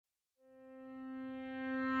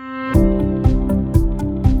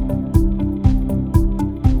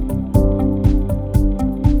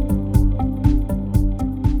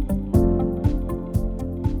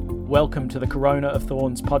welcome to the Corona of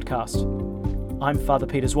Thorns podcast. I'm Father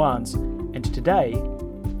Peter Zwans, and today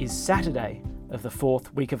is Saturday of the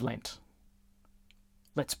 4th week of Lent.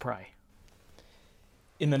 Let's pray.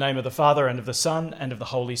 In the name of the Father, and of the Son, and of the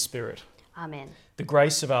Holy Spirit. Amen. The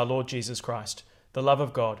grace of our Lord Jesus Christ, the love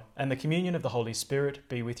of God, and the communion of the Holy Spirit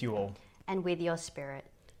be with you all. And with your spirit.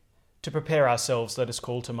 To prepare ourselves, let us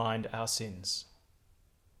call to mind our sins.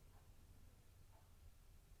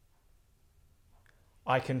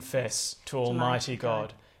 I confess to Almighty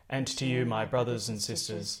God and to you, my brothers and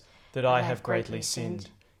sisters, that I have greatly sinned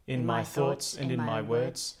in my thoughts and in my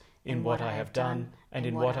words, in what I have done and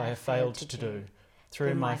in what I have failed to do,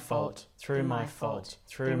 through my fault, through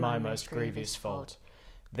my most grievous fault.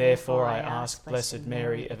 Therefore I ask Blessed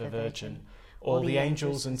Mary, ever Virgin, all the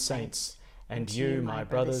angels and saints, and you, my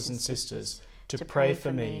brothers and sisters, to pray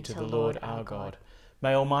for me to the Lord our God.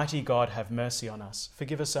 May Almighty God have mercy on us,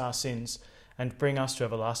 forgive us our sins, and bring us to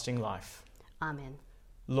everlasting life. Amen.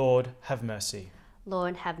 Lord, have mercy.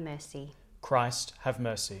 Lord, have mercy. Christ, have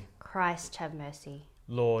mercy. Christ, have mercy.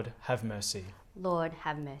 Lord, have mercy. Lord,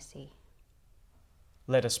 have mercy.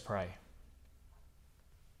 Let us pray.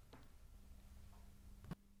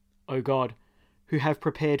 O God, who have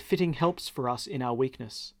prepared fitting helps for us in our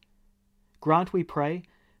weakness, grant, we pray,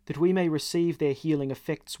 that we may receive their healing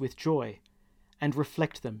effects with joy and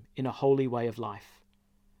reflect them in a holy way of life.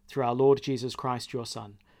 Through our Lord Jesus Christ, your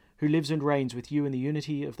Son, who lives and reigns with you in the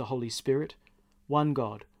unity of the Holy Spirit, one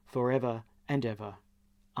God, for ever and ever.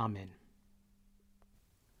 Amen.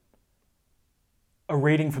 A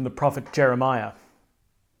reading from the prophet Jeremiah.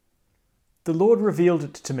 The Lord revealed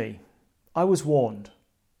it to me. I was warned.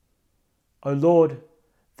 O Lord,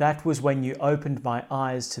 that was when you opened my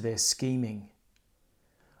eyes to their scheming.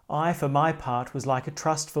 I, for my part, was like a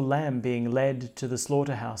trustful lamb being led to the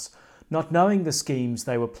slaughterhouse, not knowing the schemes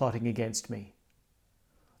they were plotting against me.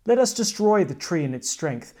 Let us destroy the tree in its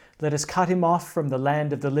strength. Let us cut him off from the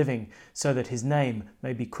land of the living, so that his name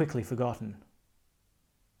may be quickly forgotten.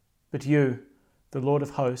 But you, the Lord of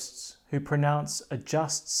hosts, who pronounce a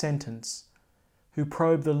just sentence, who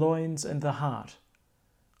probe the loins and the heart,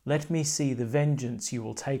 let me see the vengeance you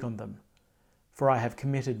will take on them, for I have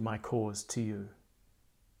committed my cause to you.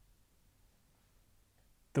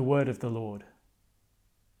 The word of the Lord.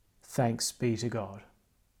 Thanks be to God.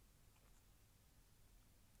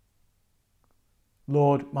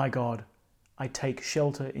 Lord my God, I take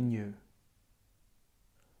shelter in you.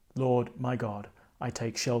 Lord my God, I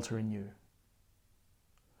take shelter in you.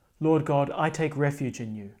 Lord God, I take refuge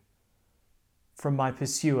in you. From my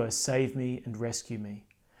pursuer save me and rescue me,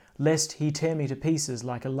 lest he tear me to pieces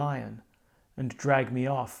like a lion and drag me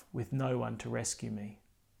off with no one to rescue me.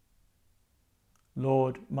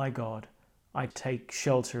 Lord my God, I take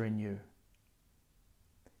shelter in you.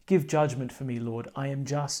 Give judgment for me, Lord. I am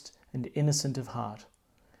just and innocent of heart.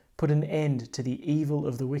 Put an end to the evil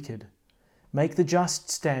of the wicked. Make the just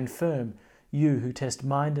stand firm, you who test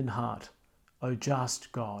mind and heart, O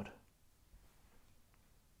just God.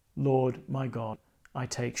 Lord my God, I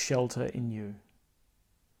take shelter in you.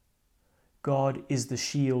 God is the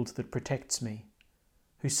shield that protects me,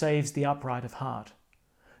 who saves the upright of heart.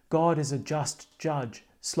 God is a just judge,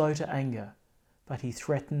 slow to anger, but he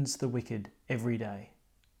threatens the wicked every day.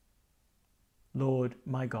 Lord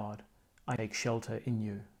my God, I take shelter in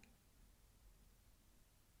you.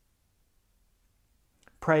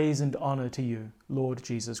 Praise and honour to you, Lord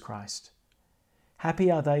Jesus Christ.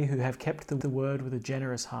 Happy are they who have kept the word with a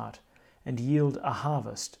generous heart and yield a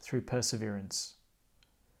harvest through perseverance.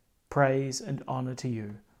 Praise and honour to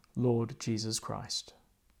you, Lord Jesus Christ.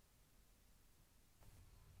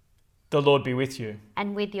 The Lord be with you.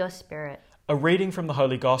 And with your spirit. A reading from the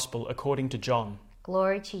Holy Gospel according to John.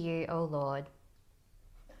 Glory to you, O Lord.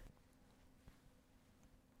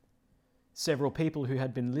 Several people who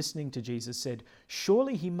had been listening to Jesus said,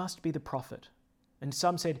 "Surely he must be the prophet." And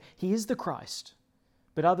some said, "He is the Christ."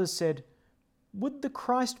 But others said, "Would the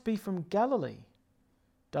Christ be from Galilee?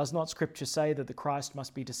 Does not Scripture say that the Christ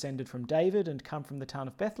must be descended from David and come from the town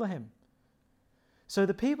of Bethlehem?" So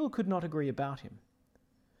the people could not agree about him.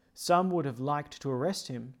 Some would have liked to arrest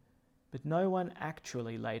him, but no one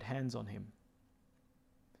actually laid hands on him.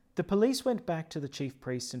 The police went back to the chief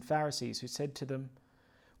priests and Pharisees, who said to them,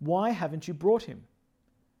 "Why haven't you brought him?"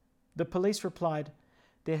 The police replied,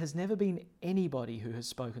 "There has never been anybody who has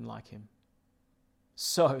spoken like him."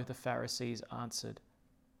 So the Pharisees answered,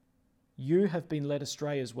 "You have been led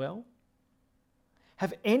astray as well?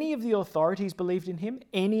 Have any of the authorities believed in him?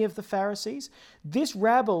 Any of the Pharisees? This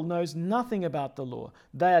rabble knows nothing about the law.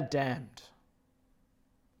 They are damned."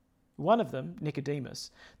 One of them, Nicodemus,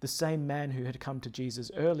 the same man who had come to Jesus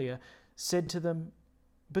earlier, said to them,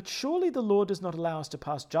 But surely the Lord does not allow us to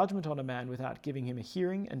pass judgment on a man without giving him a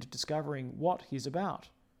hearing and discovering what he is about."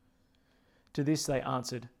 To this they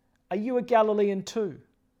answered, "Are you a Galilean too?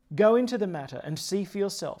 Go into the matter and see for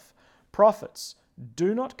yourself. Prophets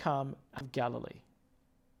do not come out of Galilee."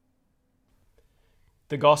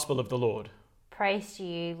 The Gospel of the Lord. Praise to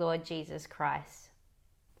you, Lord Jesus Christ.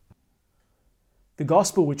 The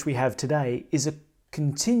Gospel which we have today is a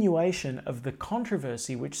continuation of the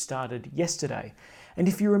controversy which started yesterday. And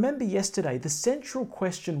if you remember yesterday, the central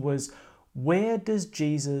question was, where does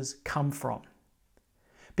Jesus come from?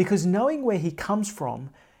 Because knowing where he comes from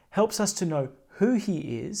helps us to know who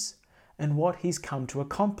he is and what he's come to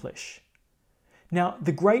accomplish. Now,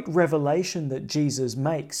 the great revelation that Jesus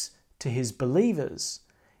makes to his believers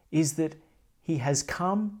is that he has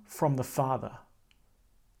come from the Father.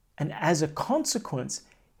 And as a consequence,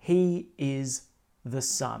 he is the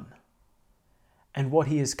Son. And what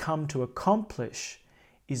he has come to accomplish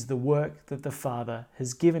is the work that the Father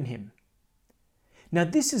has given him. Now,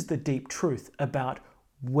 this is the deep truth about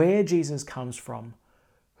where Jesus comes from,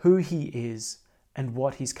 who he is, and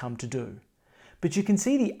what he's come to do. But you can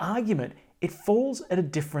see the argument, it falls at a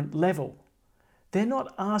different level. They're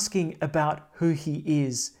not asking about who he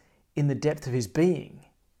is in the depth of his being,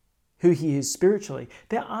 who he is spiritually.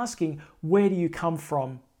 They're asking, where do you come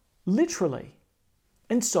from literally?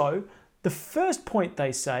 And so the first point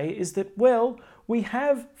they say is that, well, we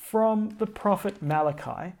have from the prophet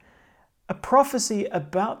Malachi a prophecy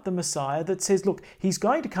about the Messiah that says, look, he's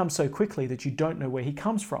going to come so quickly that you don't know where he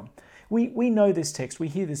comes from. We know this text, we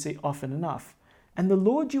hear this often enough. "And the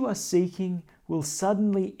Lord you are seeking will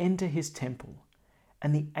suddenly enter his temple,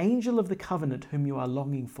 and the angel of the covenant whom you are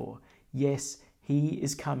longing for, yes, he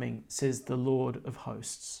is coming, says the Lord of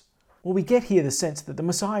hosts." Well, we get here the sense that the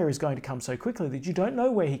Messiah is going to come so quickly that you don't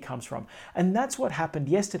know where he comes from. And that's what happened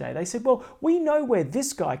yesterday. They said, well, we know where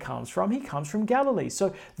this guy comes from. He comes from Galilee.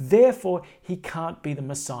 So therefore, he can't be the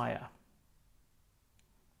Messiah.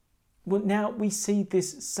 Well, now we see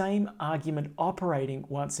this same argument operating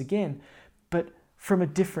once again, but from a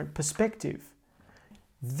different perspective.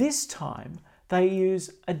 This time, they use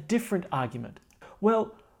a different argument.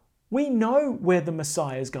 Well, we know where the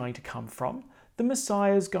Messiah is going to come from. The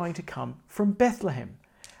Messiah is going to come from Bethlehem.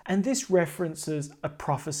 And this references a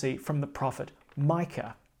prophecy from the prophet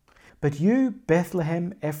Micah. "But you,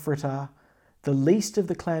 Bethlehem Ephratah, the least of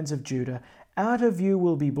the clans of Judah, out of you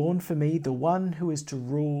will be born for me the one who is to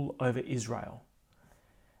rule over Israel."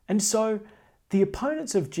 And so the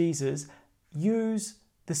opponents of Jesus use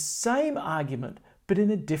the same argument, but in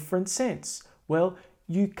a different sense. Well,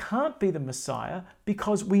 you can't be the Messiah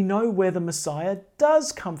because we know where the Messiah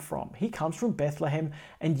does come from. He comes from Bethlehem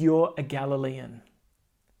and you're a Galilean.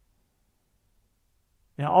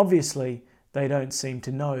 Now, obviously, they don't seem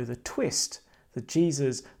to know the twist that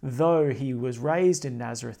Jesus, though he was raised in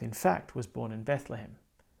Nazareth, in fact, was born in Bethlehem.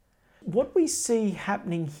 What we see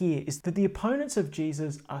happening here is that the opponents of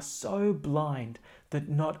Jesus are so blind that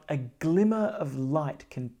not a glimmer of light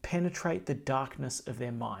can penetrate the darkness of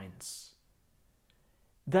their minds.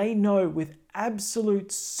 They know with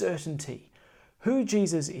absolute certainty who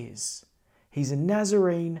Jesus is. He's a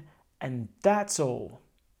Nazarene, and that's all.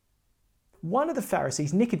 One of the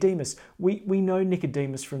Pharisees, Nicodemus, we know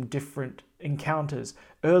Nicodemus from different encounters.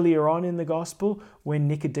 Earlier on in the Gospel, when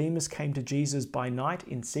Nicodemus came to Jesus by night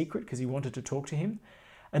in secret because he wanted to talk to him.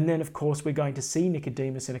 And then, of course, we're going to see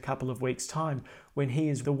Nicodemus in a couple of weeks' time when he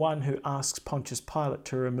is the one who asks Pontius Pilate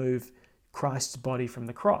to remove Christ's body from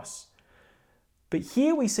the cross. But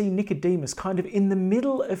here we see Nicodemus kind of in the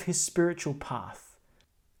middle of his spiritual path.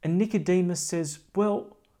 And Nicodemus says,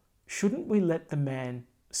 well, shouldn't we let the man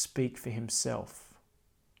speak for himself?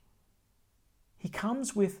 He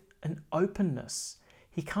comes with an openness.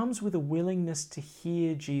 He comes with a willingness to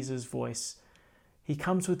hear Jesus' voice. He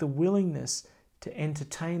comes with a willingness to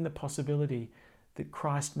entertain the possibility that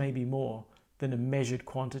Christ may be more than a measured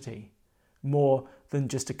quantity, more than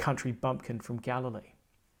just a country bumpkin from Galilee.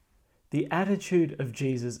 The attitude of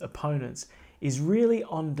Jesus' opponents is really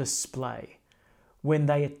on display when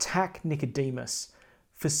they attack Nicodemus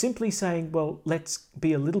for simply saying, well, let's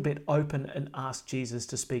be a little bit open and ask Jesus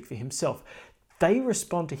to speak for himself. They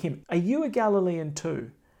respond to him, are you a Galilean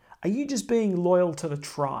too? Are you just being loyal to the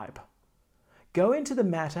tribe? Go into the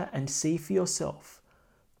matter and see for yourself.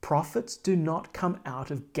 Prophets do not come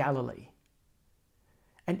out of Galilee.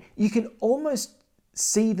 And you can almost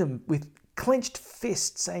see them with clenched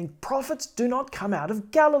fists saying, prophets do not come out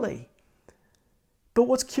of Galilee. But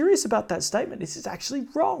what's curious about that statement is it's actually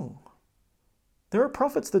wrong. There are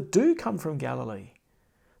prophets that do come from Galilee.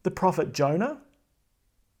 The prophet Jonah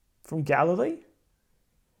from Galilee,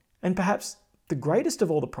 and perhaps the greatest of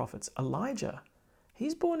all the prophets, Elijah,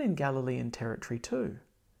 he's born in Galilean territory too.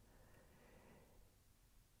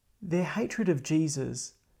 Their hatred of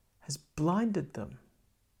Jesus has blinded them.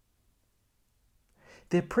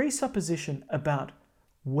 Their presupposition about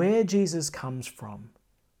where Jesus comes from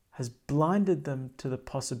has blinded them to the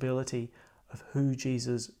possibility of who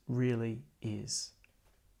Jesus really is.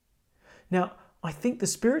 Now, I think the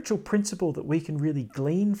spiritual principle that we can really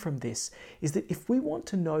glean from this is that if we want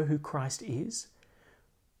to know who Christ is,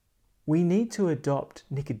 we need to adopt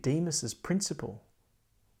Nicodemus's principle.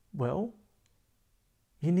 Well,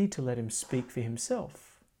 you need to let him speak for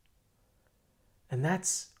himself. And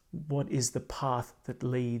that's what is the path that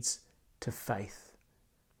leads to faith.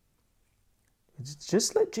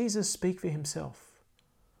 Just let Jesus speak for himself.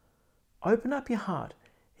 Open up your heart,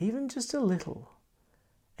 even just a little,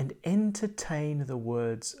 and entertain the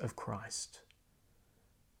words of Christ.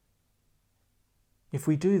 If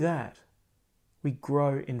we do that, we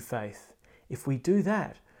grow in faith. If we do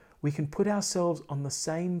that, we can put ourselves on the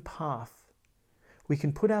same path. We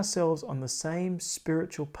can put ourselves on the same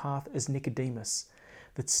spiritual path as Nicodemus,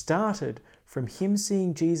 that started from him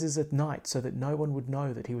seeing Jesus at night so that no one would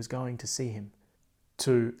know that he was going to see him,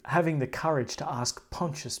 to having the courage to ask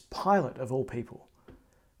Pontius Pilate, of all people,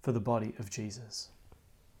 for the body of Jesus.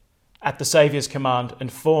 At the Saviour's command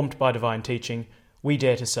and formed by divine teaching, we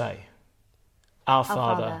dare to say, Our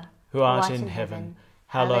Father, who art in heaven,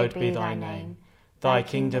 hallowed be thy name. Thy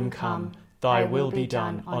kingdom come, thy will be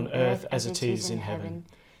done on earth as it is in heaven.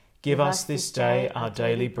 Give us this day our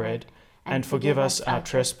daily bread, and forgive us our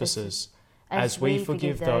trespasses, as we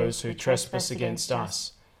forgive those who trespass against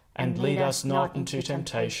us. And lead us not into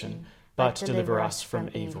temptation, but deliver us from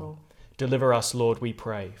evil. Deliver us, Lord, we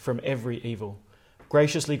pray, from every evil.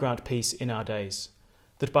 Graciously grant peace in our days,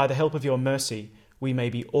 that by the help of your mercy we may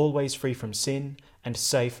be always free from sin and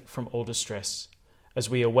safe from all distress, as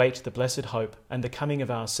we await the blessed hope and the coming of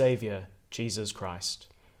our Saviour, Jesus Christ.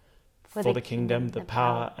 For the kingdom, the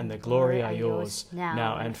power, and the glory are yours,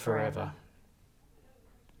 now and forever.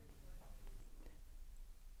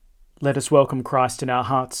 Let us welcome Christ in our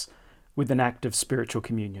hearts with an act of spiritual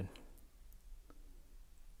communion.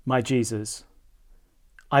 My Jesus,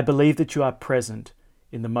 I believe that you are present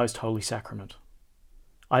in the most holy sacrament.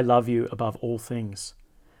 I love you above all things,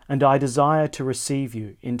 and I desire to receive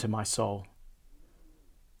you into my soul.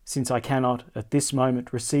 Since I cannot at this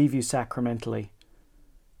moment receive you sacramentally,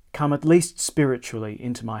 come at least spiritually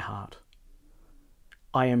into my heart.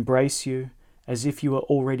 I embrace you as if you were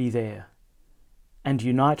already there, and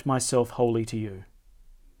unite myself wholly to you.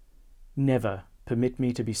 Never permit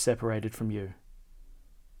me to be separated from you.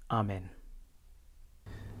 Amen.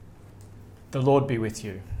 The Lord be with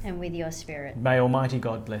you. And with your spirit. May Almighty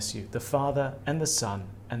God bless you, the Father and the Son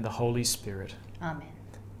and the Holy Spirit. Amen.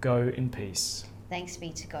 Go in peace. Thanks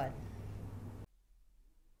be to God.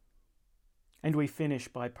 And we finish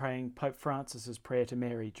by praying Pope Francis's prayer to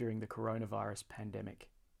Mary during the coronavirus pandemic.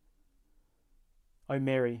 O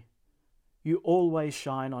Mary, you always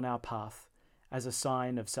shine on our path as a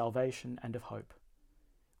sign of salvation and of hope.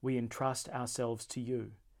 We entrust ourselves to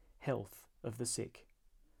you, health of the sick,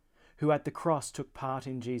 who at the cross took part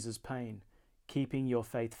in Jesus' pain, keeping your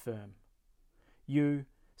faith firm. You,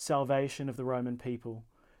 salvation of the Roman people,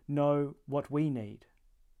 know what we need,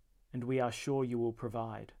 and we are sure you will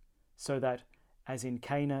provide, so that, as in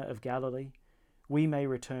Cana of Galilee, we may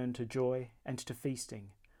return to joy and to feasting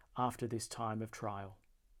after this time of trial.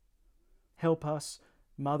 Help us,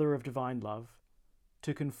 Mother of Divine Love,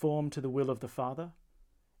 to conform to the will of the Father,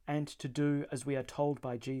 and to do as we are told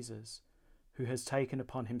by Jesus, who has taken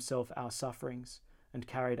upon himself our sufferings and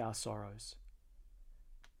carried our sorrows,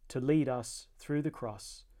 to lead us through the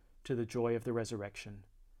cross to the joy of the resurrection.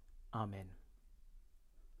 Amen.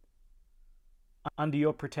 Under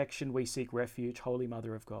your protection we seek refuge, Holy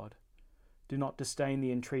Mother of God. Do not disdain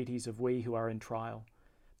the entreaties of we who are in trial,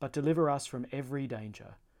 but deliver us from every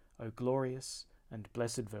danger, O glorious and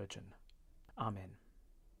blessed Virgin. Amen.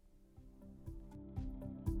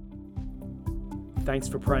 Thanks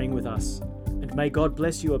for praying with us, and may God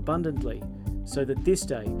bless you abundantly, so that this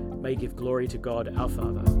day may give glory to God our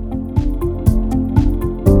Father.